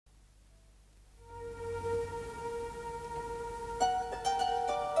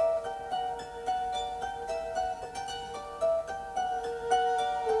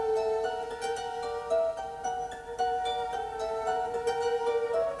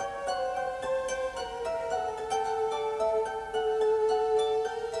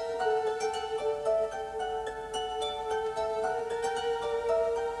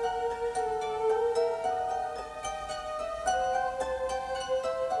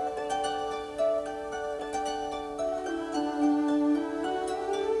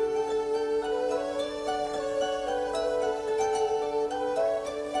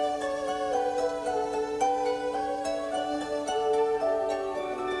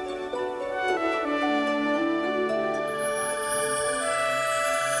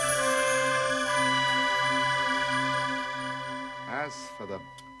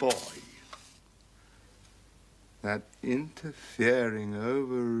boy. That interfering,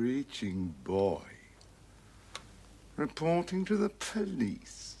 overreaching boy. Reporting to the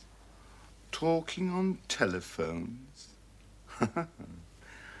police. Talking on telephones.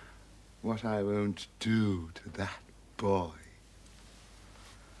 What I won't do to that boy.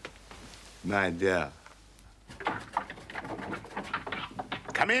 My dear.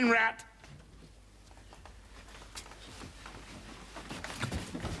 Come in, Rat.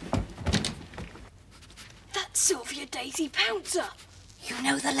 That's Sylvia Daisy Pouncer. You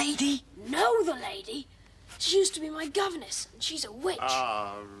know the lady? Know the lady? She used to be my governess, and she's a witch.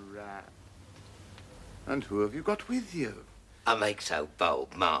 Ah, Rat. And who have you got with you? I make so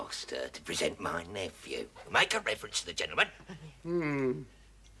bold, Master, to present my nephew. Make a reference to the gentleman.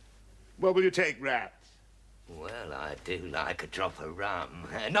 What will you take, Rat? Well, I do like a drop of rum.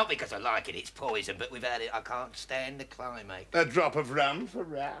 Not because I like it, it's poison, but without it I can't stand the climate. A drop of rum for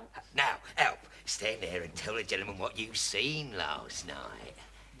Rat? Now, Alp, stand there and tell the gentleman what you've seen last night.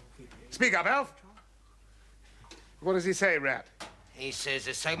 Speak up, Alf. What does he say, Rat? He says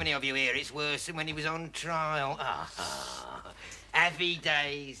there's so many of you here, it's worse than when he was on trial. Ah, happy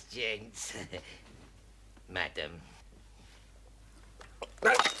days, gents. Madam.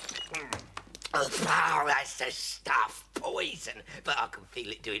 Oh, that's the stuff. Poison. But I can feel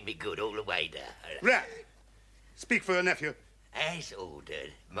it doing me good all the way down. Rat, speak for your nephew. As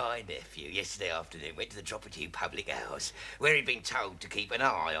ordered, my nephew yesterday afternoon went to the Drop of Dew public house, where he'd been told to keep an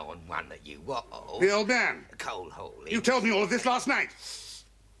eye on one of you. What? The old man. Coal hole. You told me all of this last night.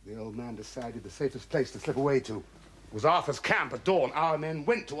 The old man decided the safest place to slip away to was Arthur's camp at dawn. Our men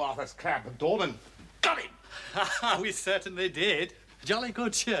went to Arthur's camp at dawn and got him. We certainly did. Jolly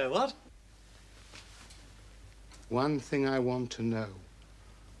good show, what? One thing I want to know.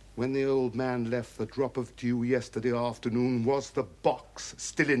 When the old man left the Drop of Dew yesterday afternoon, was the box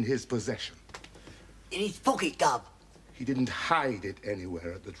still in his possession? In his pocket, Gov. He didn't hide it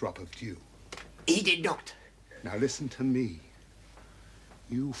anywhere at the Drop of Dew. He did not. Now listen to me.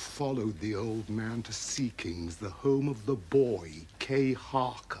 You followed the old man to Seekings, the home of the boy, Kay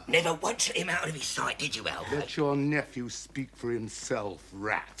Harker. Never once let him out of his sight, did you, Alf? Let your nephew speak for himself,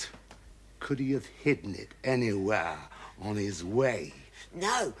 Rat. Could he have hidden it anywhere on his way?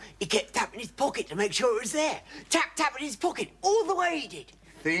 No, he kept tapping his pocket to make sure it was there. Tap in his pocket all the way he did.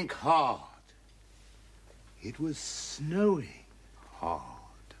 Think hard. It was snowing hard.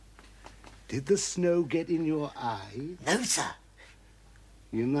 Did the snow get in your eye? No, sir.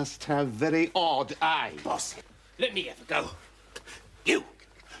 You must have very odd eyes. Boss, let me have a go.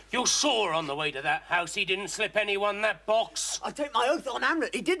 You saw her on the way to that house. He didn't slip anyone that box. I take my oath on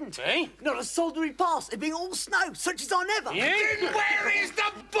Hamlet, he didn't. Eh? Not a solitary pass. It being all snow, such as I never. Yeah? Then where is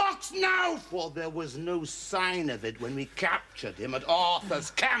the box now? For there was no sign of it when we captured him at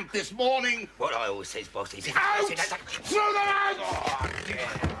Arthur's camp this morning. What I always says, boss, is... Out! Throw them out! Oh,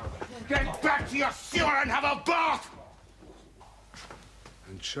 get back to your sewer and have a bath!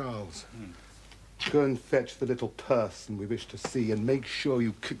 And Charles, go and fetch the little person we wish to see and make sure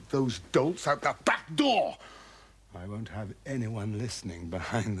you kick those dolts out the back door. I won't have anyone listening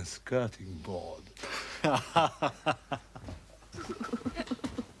behind the skirting board.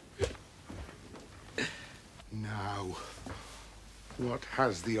 Now, what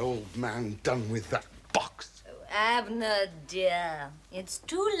has the old man done with that box? Oh, Abner, dear, it's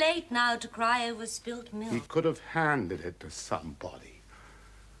too late now to cry over spilt milk. He could have handed it to somebody.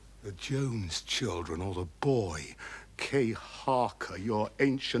 The Jones children or the boy, Kay Harker, your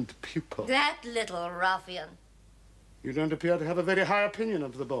ancient pupil. That little ruffian. You don't appear to have a very high opinion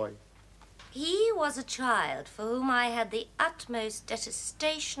of the boy. He was a child for whom I had the utmost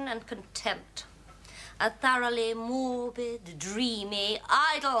detestation and contempt. A thoroughly morbid, dreamy,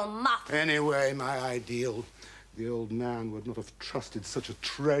 idle muff. Anyway, my ideal, the old man would not have trusted such a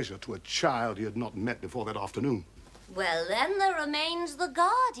treasure to a child he had not met before that afternoon. Well, then there remains the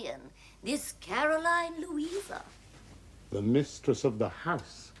guardian, this Caroline Louisa. The mistress of the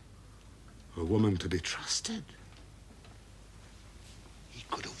house. A woman to be trusted. He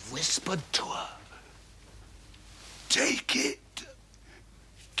could have whispered to her. Take it.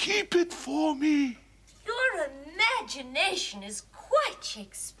 Keep it for me. Your imagination is quite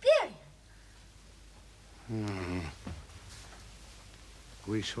Shakespearean.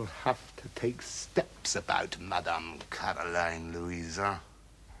 We shall have to take steps about Madame Caroline Louisa.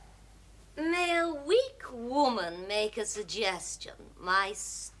 May a weak woman make a suggestion, my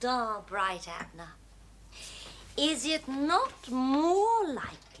star-bright Abner? Is it not more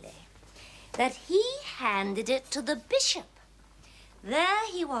likely that he handed it to the bishop? There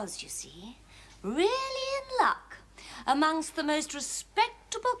he was, you see, really in luck. amongst the most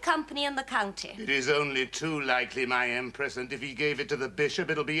respectable company in the county. It is only too likely, my Empress, and if he gave it to the bishop,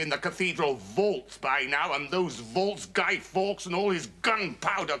 it'll be in the cathedral vaults by now, and those vaults Guy Fawkes and all his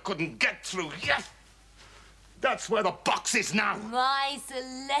gunpowder couldn't get through. Yes! That's where the box is now. My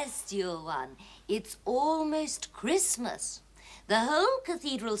celestial one, it's almost Christmas. The whole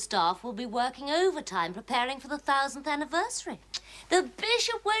cathedral staff will be working overtime preparing for the 1000th anniversary. The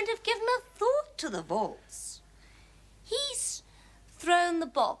bishop won't have given a thought to the vaults. He's thrown the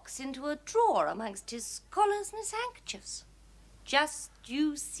box into a drawer amongst his collars and his handkerchiefs. Just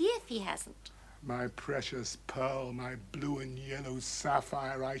you see if he hasn't. My precious pearl, my blue and yellow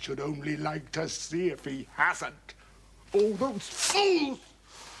sapphire, I should only like to see if he hasn't. Oh, those fools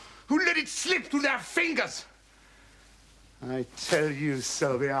who let it slip through their fingers. I tell you,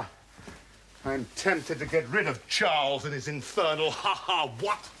 Sylvia, I'm tempted to get rid of Charles and his infernal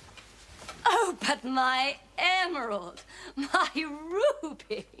ha-ha-what. Oh, but my emerald, my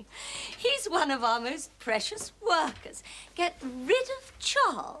ruby. He's one of our most precious workers. Get rid of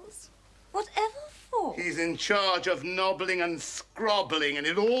Charles? Whatever for? He's in charge of nobbling and scrobbling, and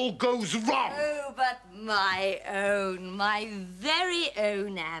it all goes wrong. Oh, but my own, my very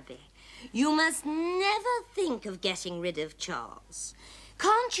own Abby. You must never think of getting rid of Charles.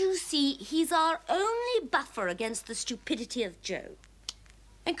 Can't you see he's our only buffer against the stupidity of Joe?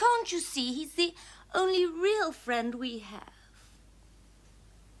 And can't you see he's the only real friend we have?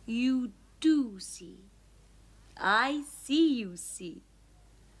 You do see. I see you see.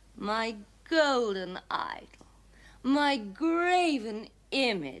 My golden idol, my graven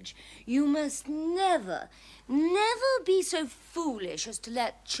image, you must never, never be so foolish as to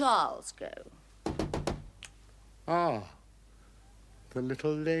let Charles go. Ah, the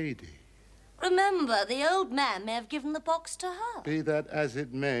little lady. Remember, the old man may have given the box to her. Be that as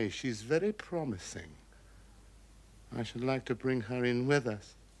it may, she's very promising. I should like to bring her in with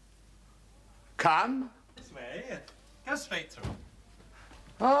us. Come. This way. Go straight through.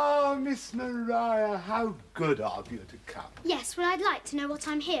 Oh, Miss Maria, how good of you to come. Yes, well, I'd like to know what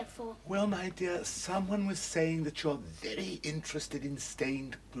I'm here for. Well, my dear, someone was saying that you're very interested in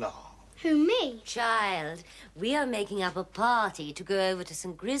stained glass. Who, me? Child, we are making up a party to go over to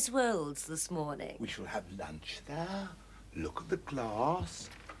St. Griswold's this morning. We shall have lunch there, look at the glass,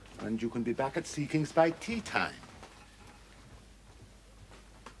 and you can be back at Seekings by tea time.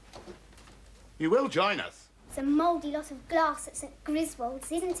 You will join us. It's a mouldy lot of glass at St.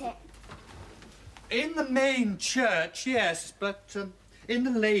 Griswold's, isn't it? In the main church, yes, but in the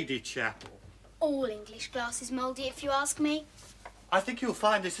lady chapel. All English glass is mouldy, if you ask me. I think you'll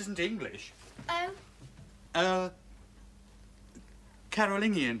find this isn't English. Oh?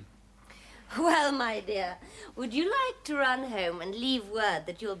 Carolingian. Well, my dear, would you like to run home and leave word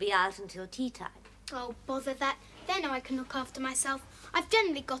that you'll be out until tea time? Oh, bother that. Then I can look after myself. I've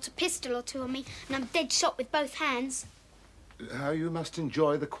generally got a pistol or two on me, and I'm dead shot with both hands. How you must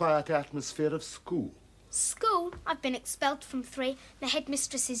enjoy the quiet atmosphere of school. School? I've been expelled from 3. The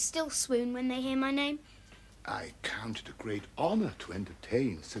headmistresses still swoon when they hear my name. I count it a great honour to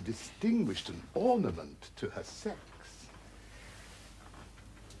entertain so distinguished an ornament to her sex.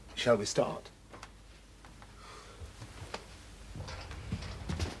 Shall we start?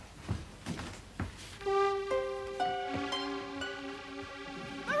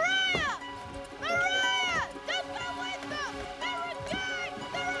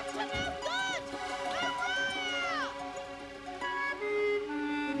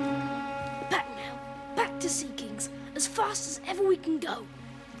 Seekings, as fast as ever we can go.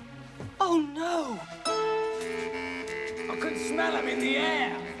 Oh, no! I can smell them in the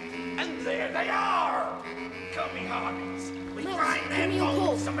air. And there they are! Coming harpies. We grind their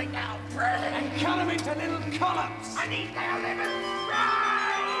bones to make our bread. And cut them into little collops. And eat their livers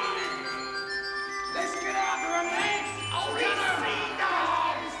fried! Let's get after them, lads! Oh, we see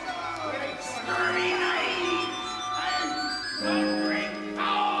dogs! With exterminate! And bring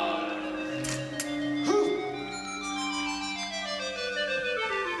power!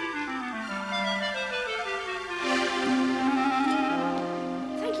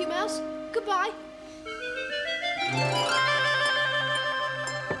 Goodbye.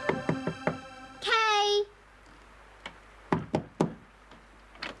 Kay.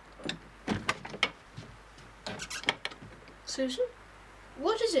 Susan?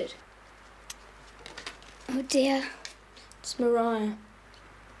 What is it? Oh, dear. It's Mariah.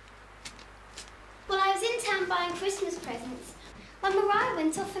 Well, I was in town buying Christmas presents when Mariah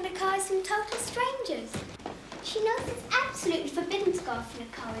went off in a car with some total strangers. She knows it's absolutely forbidden to go off in a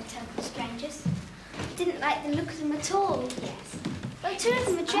car with total strangers. I didn't like the look of them at all. Yes. Well, 2 of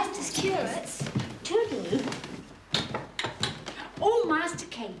them were dressed as curates. 2 of them? Oh, Master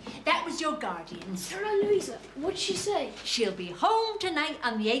Kane, that was your guardian's. Caroline Louisa, what did she say? She'll be home tonight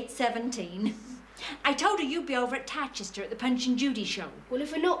on the 8:17. I told her you'd be over at Tatchester at the Punch and Judy show. Well,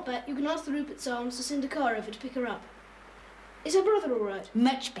 if we're not, Bet, you can ask the Rupert's Arms to send a car over to pick her up. Is her brother all right?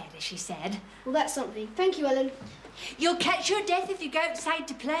 Much better, she said. Well, that's something. Thank you, Ellen. You'll catch your death if you go outside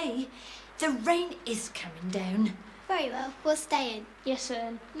to play. The rain is coming down. Very well, we'll stay in. Yes,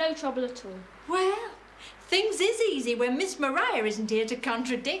 Ellen. No trouble at all. Well, things is easy when Miss Maria isn't here to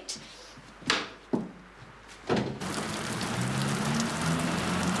contradict.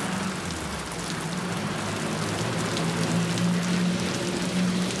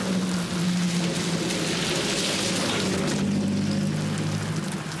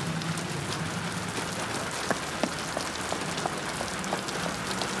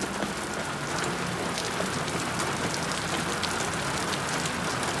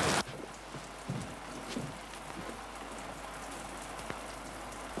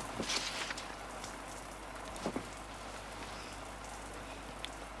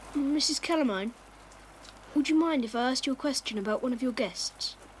 Mrs. Calamine, would you mind if I asked you a question about one of your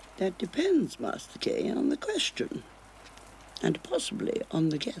guests? That depends, Master Kane, on the question. And possibly on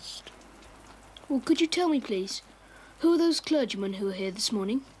the guest. Well, could you tell me, please, who are those clergymen who are here this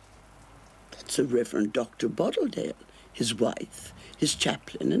morning? That's the Reverend Dr. Bottledale, his wife, his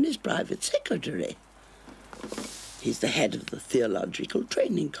chaplain, and his private secretary. He's the head of the Theological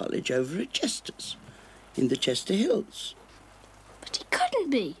Training College over at Chester's, in the Chester Hills. But he couldn't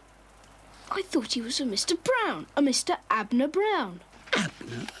be. I thought he was a Mr. Brown, a Mr. Abner Brown.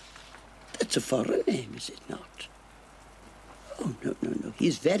 Abner? That's a foreign name, is it not? Oh, no, no, no.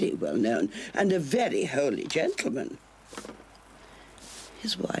 He's very well known and a very holy gentleman.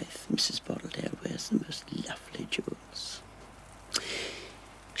 His wife, Mrs. Bottledale, wears the most lovely jewels.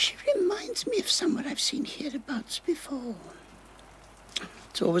 She reminds me of someone I've seen hereabouts before.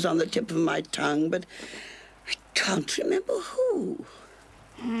 It's always on the tip of my tongue, but I can't remember who.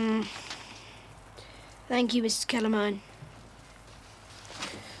 Thank you, Mrs. Calamine.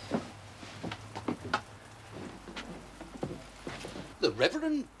 The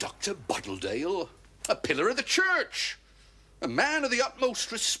Reverend Dr. Bottledale, a pillar of the church, a man of the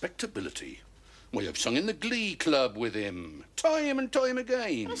utmost respectability. Why, I've sung in the glee club with him, time and time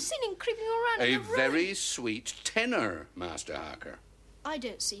again. I've seen him creeping around A in the rain. very sweet tenor, Master Harker. I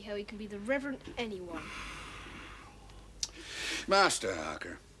don't see how he can be the Reverend anyone. Master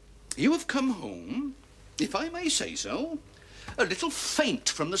Harker, you have come home, if I may say so, a little faint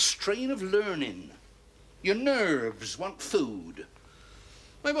from the strain of learning. Your nerves want food.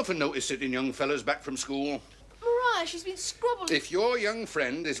 I've often noticed it in young fellows back from school. Maria, she's been scrobbled. If your young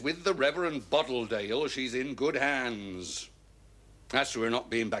friend is with the Reverend Bottledale, she's in good hands. As to her not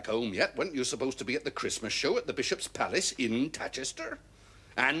being back home yet, weren't you supposed to be at the Christmas show at the Bishop's Palace in Tatchester?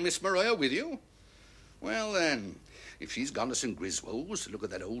 And Miss Maria with you? Well, then, if she's gone to St. Griswold's to look at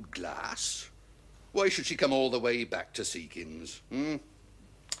that old glass, why should she come all the way back to Seekins?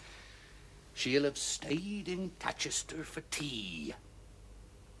 She'll have stayed in Tatchester for tea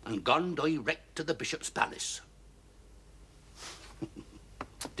and gone direct to the Bishop's Palace.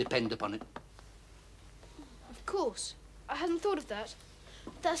 Depend upon it. Of course. I hadn't thought of that.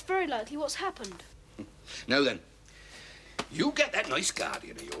 That's very likely what's happened. Now then, you get that nice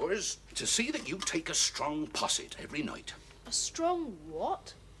guardian of yours to see that you take a strong posset every night. A strong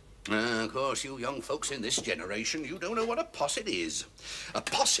what? Of course, you young folks in this generation, you don't know what a posset is. A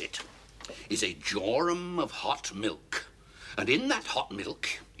posset is a jorum of hot milk. And in that hot milk,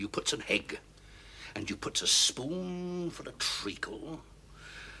 you puts an egg. And you puts a spoonful of treacle.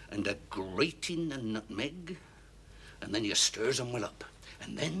 And a grating of nutmeg. And then you stirs 'em well up.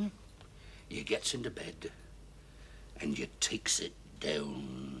 And then you gets into bed. And you takes it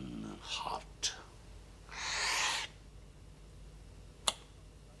down hot.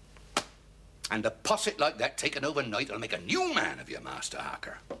 And a posset like that taken overnight will make a new man of you, Master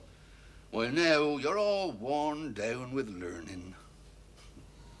Harker. Well, now, you're all worn down with learning.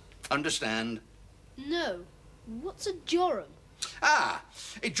 Understand? No. What's a jorum? Ah,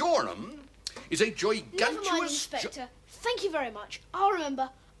 a jorum is a gigantuous... Never mind, Inspector. Thank you very much. I'll remember.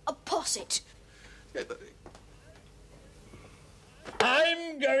 A posset.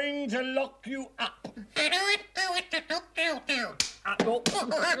 I'm going to lock you up.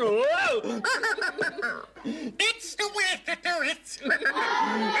 It's the way to do it.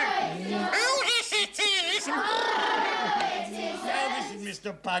 Oh, yes, it is. Now, this is me.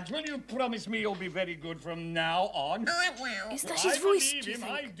 Mr. Pudge, will you promise me you'll be very good from now on? I will. Is that his voice, believe do you him,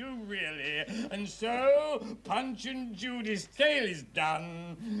 think? I do really. And so, Punch and Judy's tale is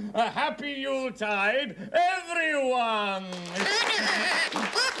done. A happy Yuletide, everyone!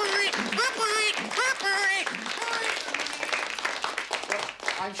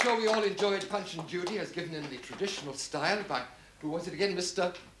 I'm sure we all enjoyed Punch and Judy as given in the traditional style by, who was it again,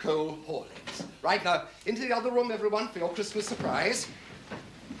 Mr. Cole Hawlings. Right, now, into the other room, everyone, for your Christmas surprise.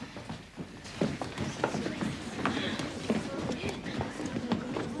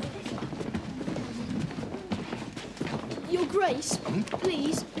 Your Grace,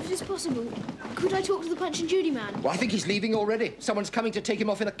 please, if it is possible, could I talk to the Punch and Judy man? Well, I think he's leaving already. Someone's coming to take him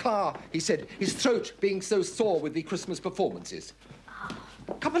off in a car, he said, his throat being so sore with the Christmas performances.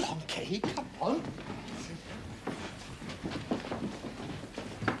 Come along, Kay, come on.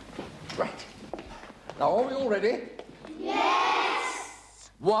 Right. Now, are we all ready?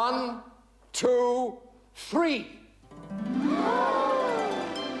 Yes! 1, 2, 3.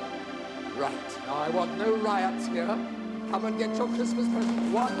 Right. Now, I want no riots here. Come and get your Christmas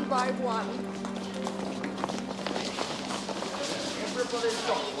presents one by one. Everybody's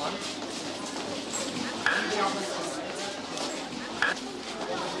got one. And the others.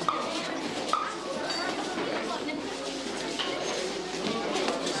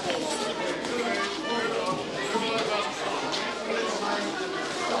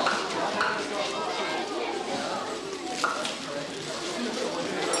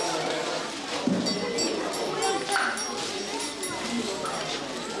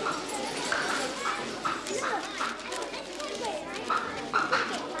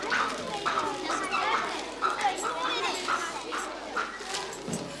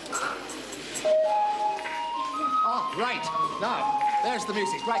 Right, now, there's the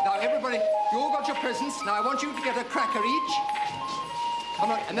music. Right, now, everybody, you all got your presents. Now, I want you to get a cracker each.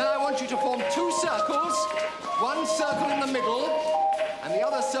 Come on, and then I want you to form 2 circles. One circle in the middle, and the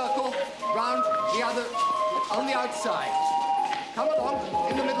other circle round the other, on the outside. Come along,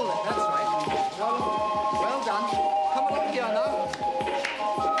 in the middle, that's right. Well done. Come along here now.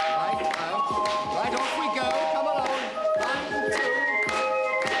 Right, now. Right, off we go. Come along. 1, 2.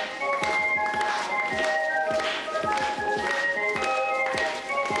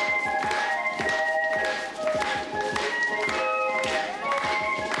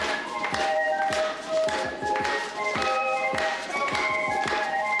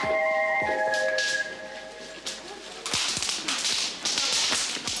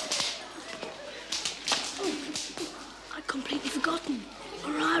 I'd completely forgotten.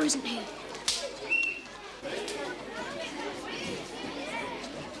 Mariah isn't here.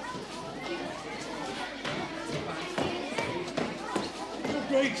 Your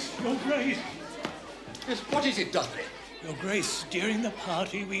Grace, Your Grace. Yes, what is it, Dudley? Your Grace, during the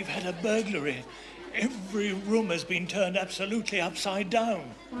party we've had a burglary. Every room has been turned absolutely upside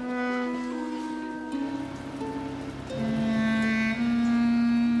down.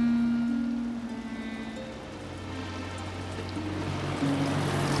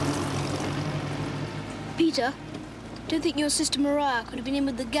 Peter, don't think your sister Mariah could have been in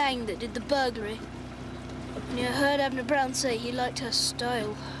with the gang that did the burglary? You heard Abner Brown say he liked her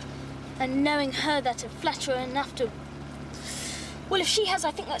style. And knowing her, that'd flatter her enough to... Well, if she has,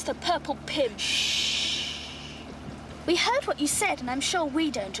 I think that's the purple pib. Shh. We heard what you said, and I'm sure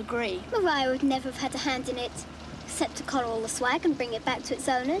we don't agree. Mariah would never have had a hand in it, except to collar all the swag and bring it back to its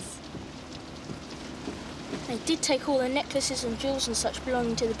owners. They did take all the necklaces and jewels and such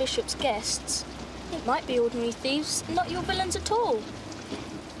belonging to the bishop's guests. It might be ordinary thieves, not your villains at all.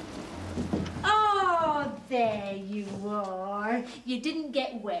 Oh, there you are. You didn't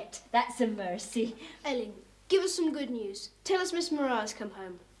get wet. That's a mercy. Ellen, give us some good news. Tell us Miss Mariah's come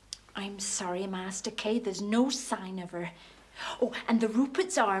home. I'm sorry, Master Kay, there's no sign of her. Oh, and the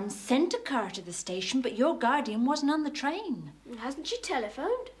Rupert's Arms sent a car to the station, but your guardian wasn't on the train. Hasn't she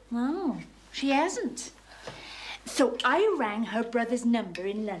telephoned? No, she hasn't. So I rang her brother's number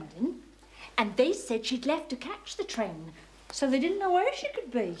in London, and they said she'd left to catch the train, so they didn't know where she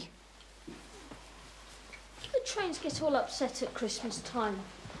could be. The trains get all upset at Christmas time.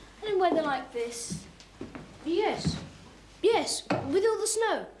 And in weather like this. Yes. Yes, with all the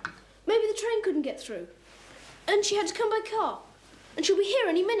snow. Maybe the train couldn't get through. And she had to come by car. And she'll be here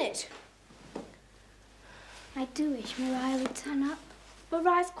any minute. I do wish Mariah would turn up.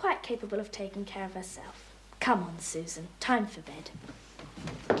 Mariah's quite capable of taking care of herself. Come on, Susan. Time for bed.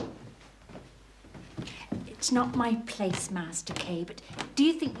 It's not my place, Master Kay, but do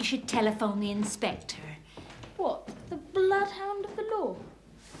you think you should telephone the inspector? What? The bloodhound of the law?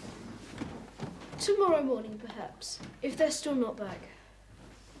 Tomorrow morning, perhaps, if they're still not back.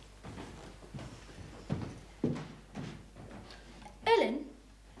 Ellen,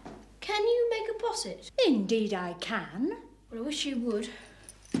 can you make a posset? Indeed I can. Well, I wish you would.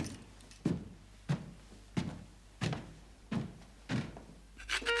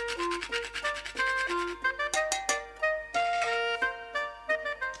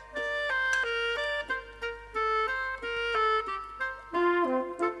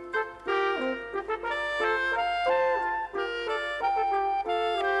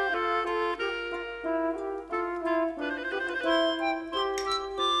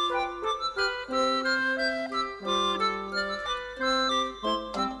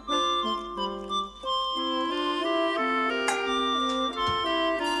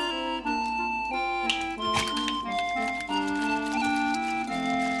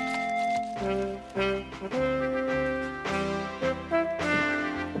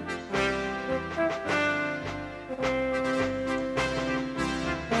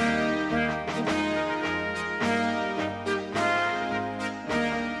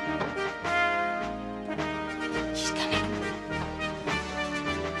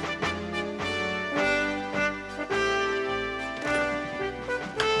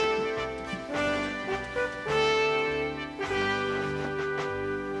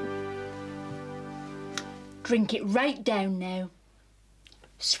 Drink it right down now.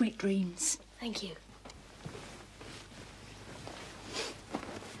 Sweet dreams. Thank you.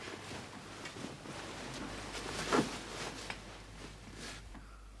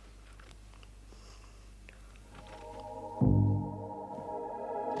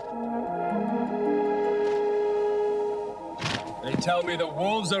 They tell me the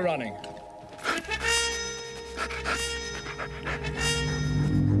wolves are running.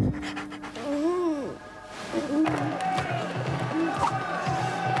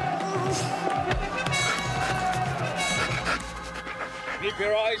 Keep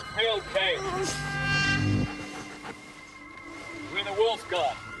your eyes peeled, Kay. We're the wolf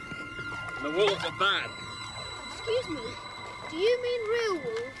guard. And the wolves are bad. Excuse me, do you mean real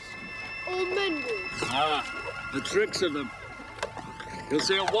wolves or men wolves? Ah, the tricks of them. You'll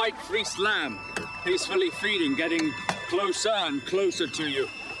see a white fleeced lamb peacefully feeding, getting closer and closer to you,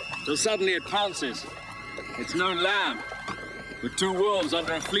 till suddenly it pounces. It's no lamb, with two wolves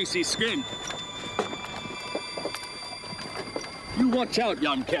under a fleecy skin. You watch out,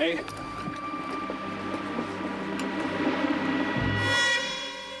 young Kay.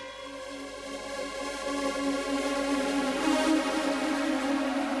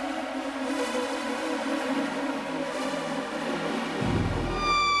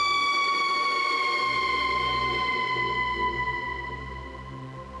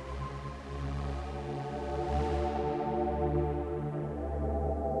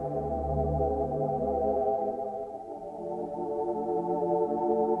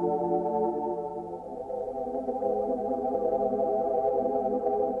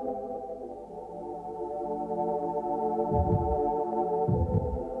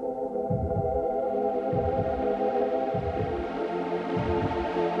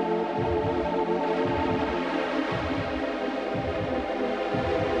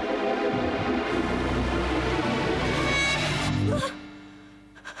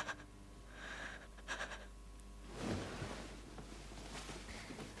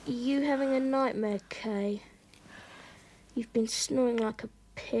 You having a nightmare, Kay? You've been snoring like a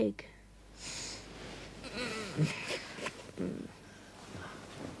pig.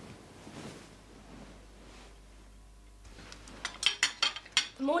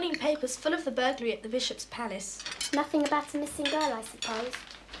 The morning paper's full of the burglary at the Bishop's Palace. Nothing about a missing girl, I suppose.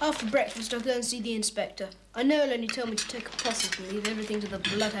 After breakfast, I'll go and see the inspector. I know he'll only tell me to take a posset and leave everything to the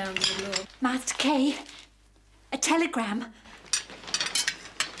bloodhounds of the law. Master Kay, a telegram.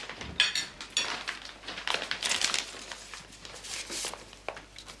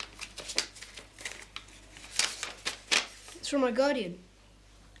 It's from my guardian.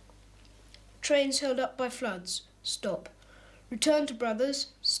 Trains held up by floods. Stop. Return to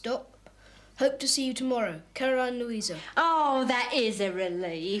Brothers. Stop. Hope to see you tomorrow. Caroline Louisa. Oh, that is a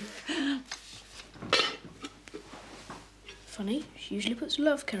relief. Funny, she usually puts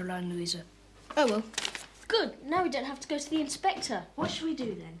love, Caroline Louisa. Oh, well. Good. Now we don't have to go to the inspector. What should we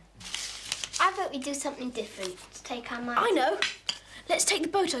do then? I thought we'd do something different to take our minds. I know. Let's take the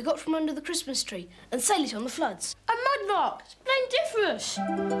boat I got from under the Christmas tree and sail it on the floods. A mudlark. It's plain different.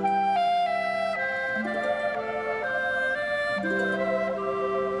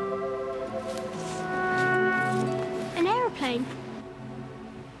 An aeroplane.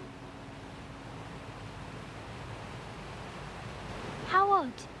 How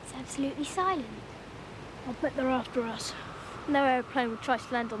odd. It's absolutely silent. I bet they're after us. No aeroplane would try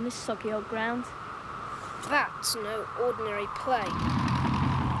to land on this soggy old ground. That's no ordinary plane.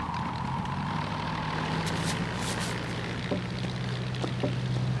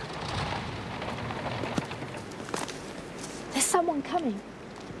 There's someone coming.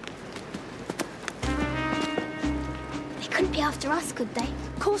 They couldn't be after us, could they?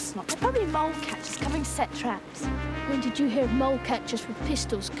 Of course not. They're probably mole catchers coming to set traps. When did you hear of mole catchers with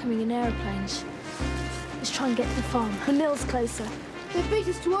pistols coming in aeroplanes? Let's try and get to the farm. The mill's closer. They beat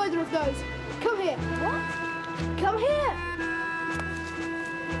us to either of those. Come here. What? Come here.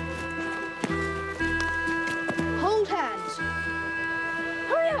 Hold hands.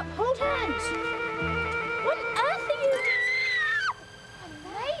 Hurry up, hold hands. What on earth are you...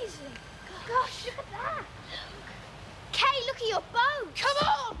 Amazing. Gosh, look at that. Kay, look at your boat. Come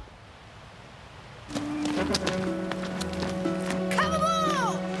on. Come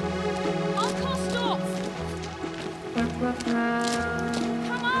on. I'll cast off.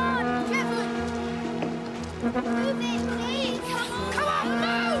 Come on, Kevin. Move it, please. Come on. Come on,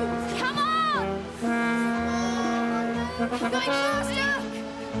 move. Come on. Going faster.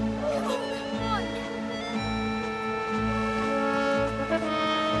 Come on.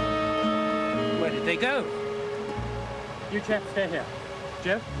 Where did they go? You chaps stay here.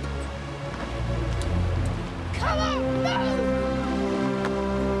 Joe? Come on, move.